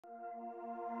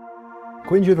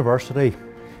Queen's University,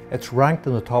 it's ranked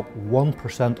in the top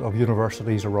 1% of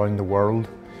universities around the world.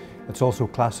 It's also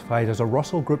classified as a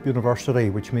Russell Group University,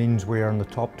 which means we are in the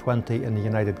top 20 in the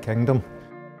United Kingdom.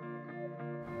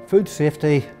 Food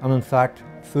safety, and in fact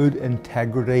food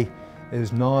integrity,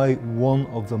 is now one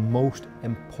of the most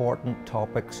important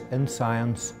topics in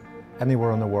science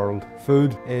anywhere in the world.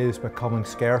 Food is becoming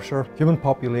scarcer, human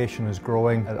population is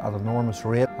growing at an enormous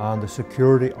rate, and the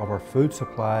security of our food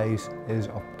supplies is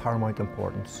of paramount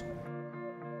importance.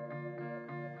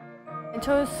 I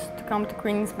chose to come to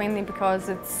Queen's mainly because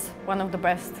it's one of the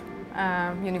best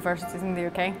universities in the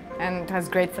UK and it has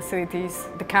great facilities.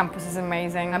 The campus is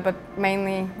amazing, but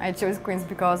mainly I chose Queen's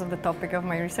because of the topic of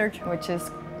my research, which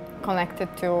is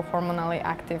connected to hormonally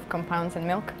active compounds in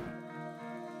milk.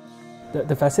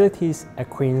 The facilities at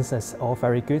Queen's are all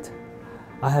very good.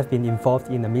 I have been involved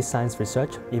in the mid-science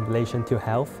research in relation to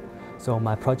health, so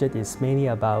my project is mainly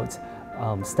about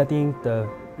studying the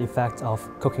effect of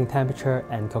cooking temperature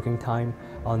and cooking time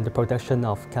on the production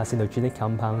of carcinogenic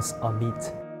compounds on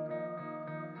meat.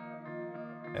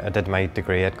 I did my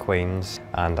degree at Queen's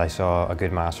and I saw a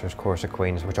good master's course at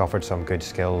Queen's which offered some good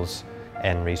skills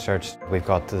in research. We've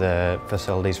got the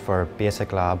facilities for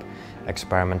basic lab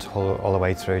experiments all the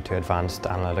way through to advanced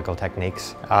analytical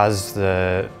techniques. As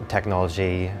the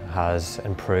technology has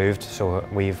improved, so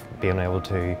we've been able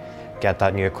to get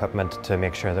that new equipment to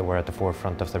make sure that we're at the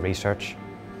forefront of the research.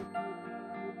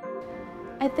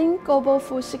 I think global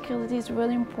food security is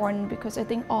really important because I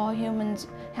think all humans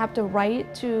have the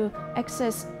right to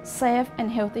access safe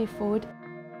and healthy food.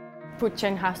 Food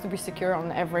chain has to be secure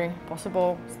on every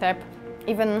possible step.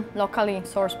 Even locally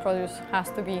sourced produce has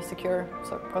to be secure,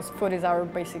 because food is our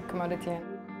basic commodity.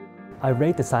 I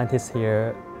rate the scientists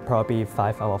here probably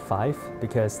 5 out of 5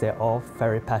 because they're all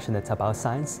very passionate about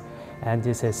science, and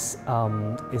this is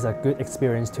a good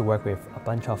experience to work with a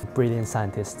bunch of brilliant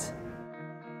scientists.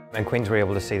 In Queen's we're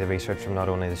able to see the research from not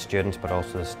only the students but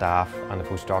also the staff and the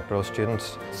postdoctoral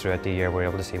students. Throughout the year we're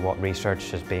able to see what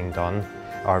research is being done.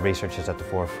 Our research is at the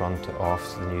forefront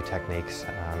of the new techniques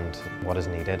and what is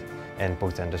needed in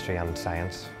both industry and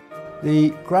science.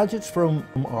 The graduates from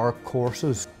our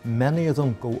courses, many of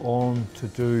them go on to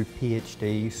do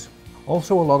PhDs.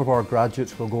 Also, a lot of our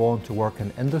graduates will go on to work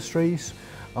in industries,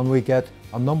 and we get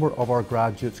a number of our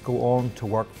graduates go on to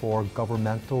work for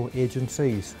governmental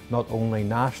agencies, not only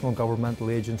national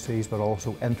governmental agencies but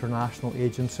also international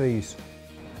agencies.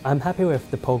 I'm happy with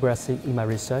the progress in my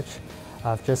research.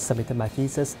 I've just submitted my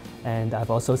thesis and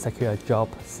I've also secured a job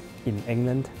in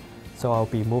England, so I'll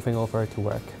be moving over to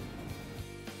work.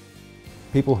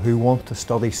 People who want to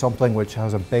study something which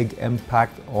has a big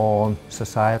impact on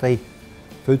society,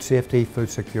 food safety, food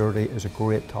security is a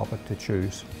great topic to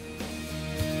choose.